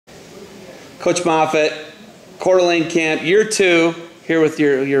Coach Moffat, Coeur d'Alene camp, year 2, here with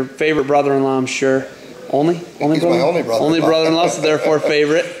your favorite brother-in-law, I'm sure. Only He's my only brother-in-law. Only brother-in-law, so therefore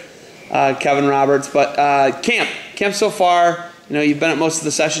favorite, Kevin Roberts. But camp so far, you know, you've been at most of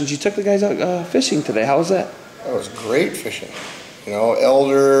the sessions. You took the guys out fishing today. How was that? That was great fishing. You know,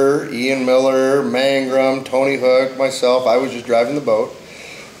 Elder, Ian Miller, Mangrum, Tony Hook, myself. I was just driving the boat.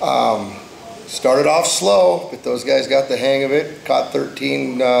 Started off slow, but those guys got the hang of it. Caught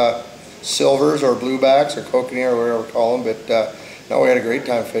 13 silvers or bluebacks or coconut or whatever we call them. But no, we had a great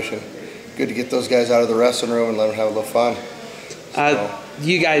time fishing. Good to get those guys out of the wrestling room and let them have a little fun. So,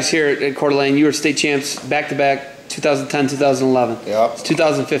 you guys here at Coeur d'Alene, you were state champs back-to-back 2010, 2011. Yeah. It's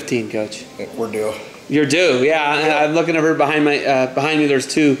 2015, Coach. We're due. You're due, yeah. I'm looking over behind me.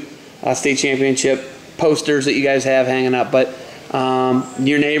 There's 2 state championship posters that you guys have hanging up. But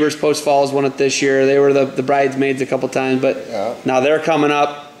your neighbors, Post Falls, won it this year. They were the bridesmaids a couple times, but now they're coming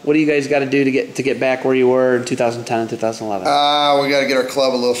up. What do you guys got to do to get back where you were in 2010 and 2011? We got to get our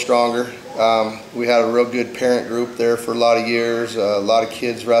club a little stronger. We had a real good parent group there for a lot of years. A lot of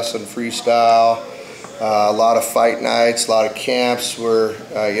kids wrestling freestyle. A lot of fight nights, a lot of camps where,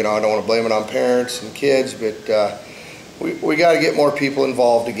 you know, I don't want to blame it on parents and kids, but we got to get more people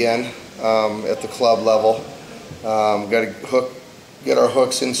involved again at the club level. Got to get our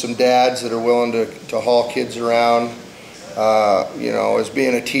hooks in some dads that are willing to haul kids around. You know, as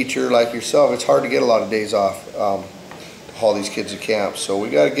being a teacher like yourself, it's hard to get a lot of days off to haul these kids to camp. So we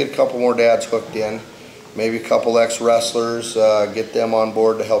got to get a couple more dads hooked in. Maybe a couple ex-wrestlers, get them on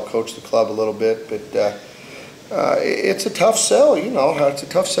board to help coach the club a little bit. But it's a tough sell, you know. It's a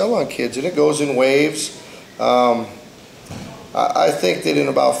tough sell on kids, and it goes in waves. I think that in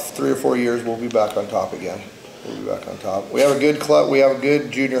about 3 or 4 years, we'll be back on top again. We'll be back on top. We have a good club. We have a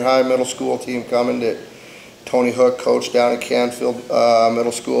good junior high, middle school team coming that Tony Hook coached down at Canfield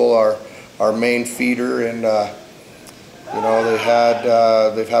Middle School, our main feeder, and you know, they've had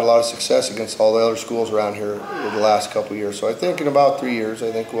a lot of success against all the other schools around here in the last couple of years. So I think in about 3 years,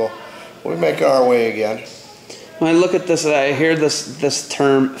 I think we'll be making our way again. When I look at this, I hear this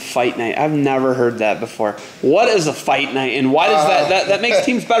term fight night. I've never heard that before. What is a fight night, and why does that makes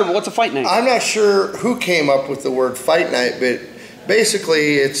teams better? But what's a fight night? I'm not sure who came up with the word fight night, but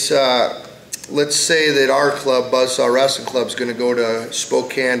basically it's let's say that our club, Buzzsaw Wrestling Club, is going to go to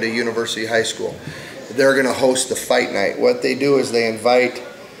Spokane to University High School. They're going to host the fight night. What they do is they invite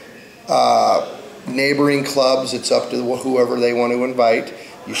neighboring clubs. It's up to whoever they want to invite.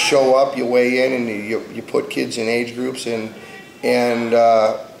 You show up, you weigh in, and you put kids in age groups and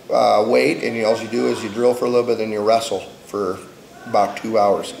weight, and all you do is you drill for a little bit, then you wrestle for about 2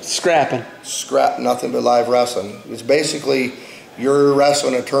 hours. Scrapping. Scrap, nothing but live wrestling. It's basically you're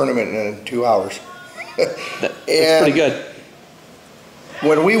wrestling a tournament in 2 hours. That's pretty good.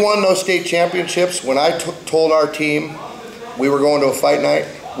 When we won those state championships, when I told our team we were going to a fight night,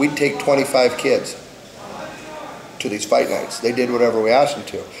 we'd take 25 kids to these fight nights. They did whatever we asked them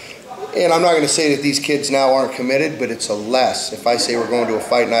to. And I'm not going to say that these kids now aren't committed, but it's a less. If I say we're going to a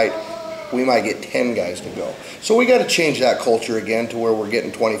fight night, we might get 10 guys to go. So we got to change that culture again to where we're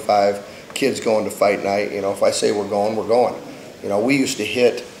getting 25 kids going to fight night. You know, if I say we're going, we're going. You know, we used to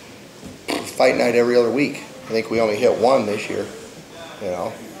hit fight night every other week. I think we only hit 1 this year. You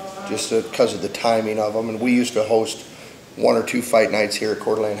know, just because of the timing of them. And we used to host 1 or 2 fight nights here at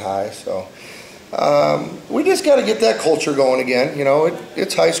Coeur d'Alene High. So we just got to get that culture going again. You know,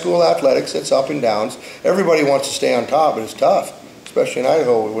 it's high school athletics. It's up and downs. Everybody wants to stay on top, but it's tough, especially in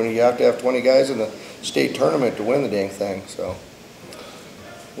Idaho when you have to have 20 guys in the state tournament to win the dang thing. So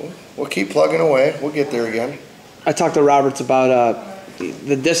we'll keep plugging away. We'll get there again. I talked to Roberts about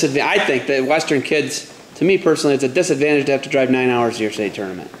the disadvantage. I think that Western kids, to me personally, it's a disadvantage to have to drive 9 hours to your state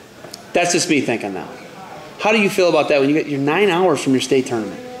tournament. That's just me thinking that. How do you feel about that when you get your 9 hours from your state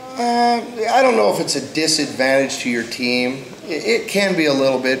tournament? I don't know if it's a disadvantage to your team. It can be a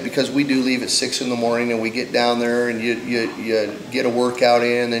little bit because we do leave at 6 in the morning and we get down there and you get a workout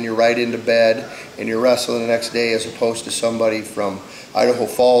in and then you're right into bed and you're wrestling the next day, as opposed to somebody from Idaho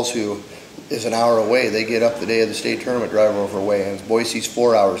Falls who is an hour away. They get up the day of the state tournament, drive over away, and Boise's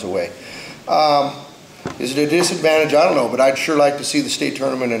 4 hours away. Is it a disadvantage? I don't know, but I'd sure like to see the state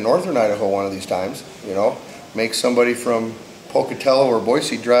tournament in northern Idaho one of these times. You know, make somebody from Pocatello or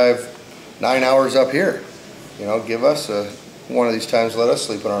Boise drive 9 hours up here. You know, give us one of these times, let us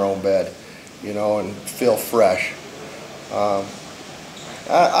sleep in our own bed, you know, and feel fresh.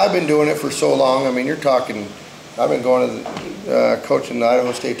 I've been doing it for so long. I mean, you're talking, I've been going to coaching the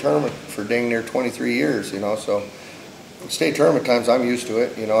Idaho State Tournament for dang near 23 years, you know, so state tournament times I'm used to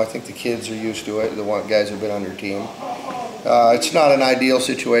it. You know, I think the kids are used to it, the guys who've been on your team. It's not an ideal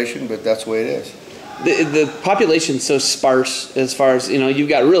situation, but that's the way it is. The population's so sparse as far as, you've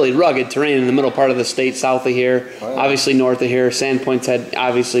got really rugged terrain in the middle part of the state, south of here, obviously north of here. Sandpoint's had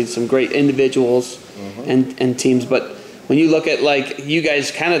obviously some great individuals and teams, but when you look at, like, you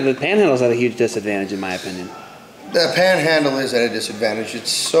guys, kind of the Panhandle's at a huge disadvantage in my opinion. The Panhandle is at a disadvantage.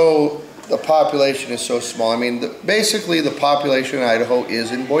 The population is so small. I mean, basically the population in Idaho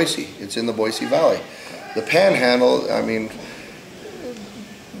is in Boise. It's in the Boise Valley. The Panhandle, I mean,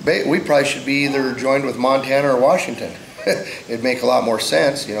 we probably should be either joined with Montana or Washington. It'd make a lot more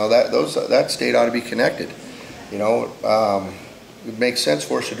sense. That state ought to be connected. It makes sense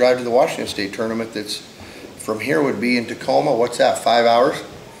for us to drive to the Washington State tournament. That's from here would be in Tacoma. What's that? 5 hours?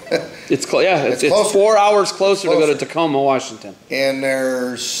 It's 4 hours closer to go to Tacoma, Washington. And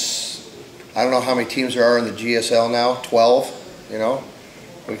I don't know how many teams there are in the GSL now. 12.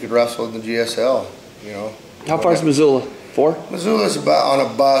 We could wrestle in the GSL. How far is Missoula? 4? Missoula's about,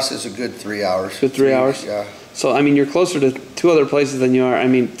 on a bus, is a good 3 hours. Good 3 hours? Yeah. So, I mean, you're closer to 2 other places than you are, I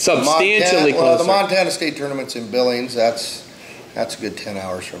mean, substantially closer. Well, the Montana State Tournament's in Billings. That's a good 10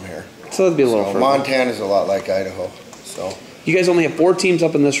 hours from here. So that'd be a little further. Montana's a lot like Idaho. So you guys only have 4 teams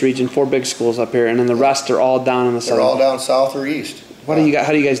up in this region, 4 big schools up here, and then the rest are all down in the south. They're all down south or east. How do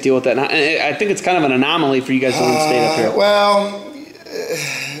you guys deal with that? And I think it's kind of an anomaly for you guys to stay up here. Well,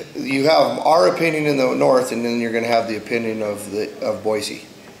 you have our opinion in the north, and then you're going to have the opinion of Boise,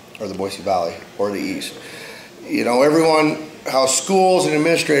 or the Boise Valley, or the east. How schools and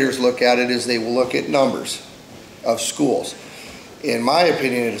administrators look at it is they will look at numbers of schools. In my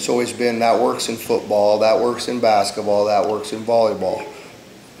opinion, it's always been that works in football, that works in basketball, that works in volleyball.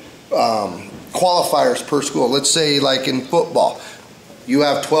 Qualifiers per school. Let's say like in football, you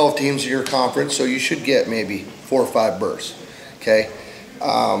have 12 teams in your conference, so you should get maybe 4 or 5 berths. Okay.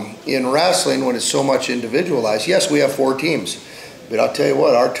 In wrestling, when it's so much individualized, yes, we have 4 teams. But I'll tell you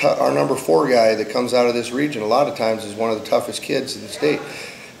what, our number 4 guy that comes out of this region a lot of times is one of the toughest kids in the state.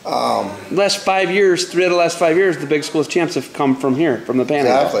 Last 5 years, 3 of the last 5 years, the big schools champs have come from here, from the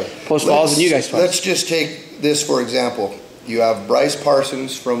Panhandle. Exactly. Post Falls and you guys. Let's just take this for example. You have Bryce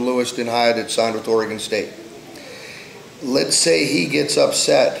Parsons from Lewiston High that signed with Oregon State. Let's say he gets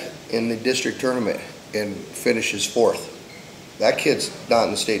upset in the district tournament and finishes 4th. That kid's not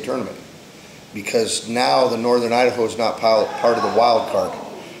in the state tournament because now the Northern Idaho is not part of the wild card.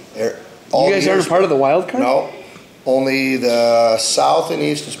 You guys aren't part of the wild card? No. Only the south and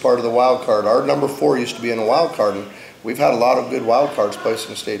east is part of the wild card. Our number 4 used to be in the wild card, and we've had a lot of good wild cards placed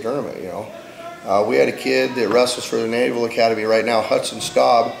in the state tournament. We had a kid that wrestles for the Naval Academy right now, Hudson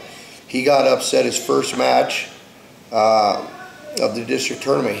Staub. He got upset his first match of the district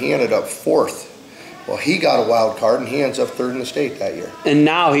tournament. He ended up 4th. Well, he got a wild card, and he ends up 3rd in the state that year. And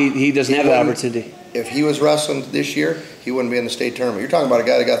now he doesn't have that opportunity. If he was wrestling this year, he wouldn't be in the state tournament. You're talking about a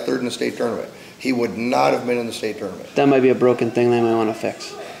guy that got 3rd in the state tournament. He would not have been in the state tournament. That might be a broken thing they might want to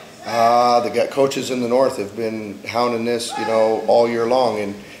fix. The coaches in the north have been hounding this, all year long.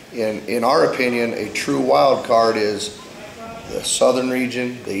 And in our opinion, a true wild card is the southern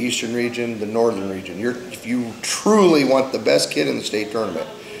region, the eastern region, the northern region. If you truly want the best kid in the state tournament,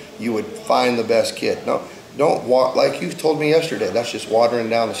 you would find the best kid. No, don't walk like you told me yesterday. That's just watering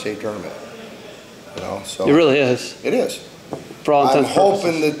down the state tournament. So it really is. It is. For all intents I'm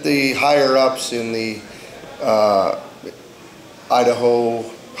hoping that the higher ups in the Idaho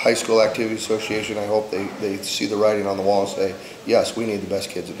High School Activity Association, I hope they see the writing on the wall and say, yes, we need the best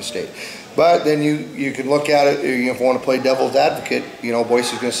kids in the state. But then you can look at it, if you want to play devil's advocate,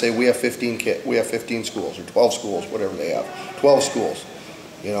 Boise's going to say we have 15 schools or 12 schools, whatever they have, 12 schools.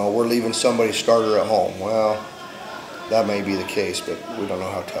 We're leaving somebody's starter at home. Well, that may be the case, but we don't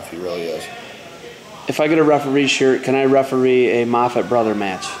know how tough he really is. If I get a referee shirt, can I referee a Moffat brother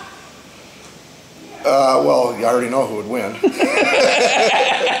match? Well, you already know who would win.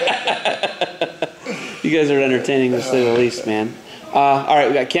 You guys are entertaining to say the least, man. All right,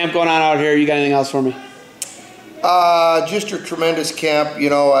 we got camp going on out here. You got anything else for me? Just a tremendous camp.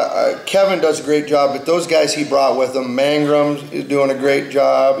 Kevin does a great job, but those guys he brought with him, Mangrum is doing a great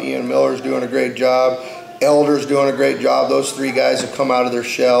job, Ian Miller's doing a great job, Elder's doing a great job. Those 3 guys have come out of their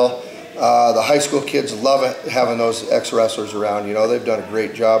shell. The high school kids love it, having those ex-wrestlers around. They've done a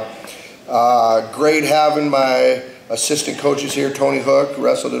great job. Great having my assistant coaches here. Tony Hook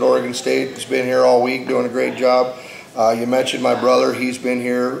wrestled at Oregon State. He's been here all week doing a great job. You mentioned my brother. He's been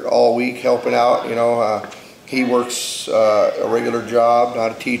here all week helping out. He works a regular job,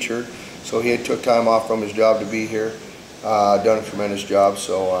 not a teacher. So he took time off from his job to be here. Done a tremendous job.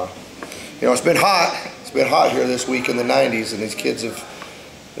 So, it's been hot. It's been hot here this week in the 90s, and these kids have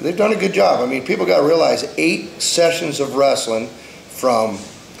They've done a good job. I mean, people got to realize 8 sessions of wrestling from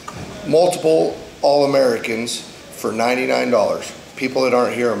multiple All-Americans for $99. People that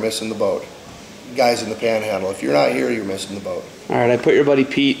aren't here are missing the boat. Guys in the Panhandle, if you're not here, you're missing the boat. All right, I put your buddy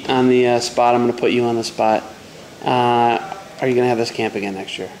Pete on the spot. I'm going to put you on the spot. Are you going to have this camp again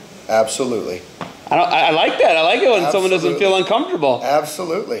next year? Absolutely. I like that. I like it when someone doesn't Absolutely. feel uncomfortable.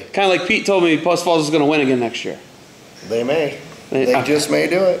 Absolutely. Kind of like Pete told me Post Falls is going to win again next year. They may. They just may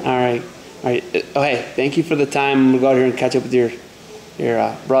do it. All right. All right. Oh, hey, thank you for the time. I'm going to go out here and catch up with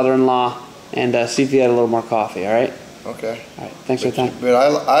your brother-in-law and see if you had a little more coffee, all right? Okay. All right. Thanks for the time. But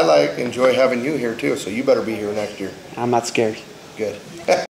I enjoy having you here too, so you better be here next year. I'm not scared. Good.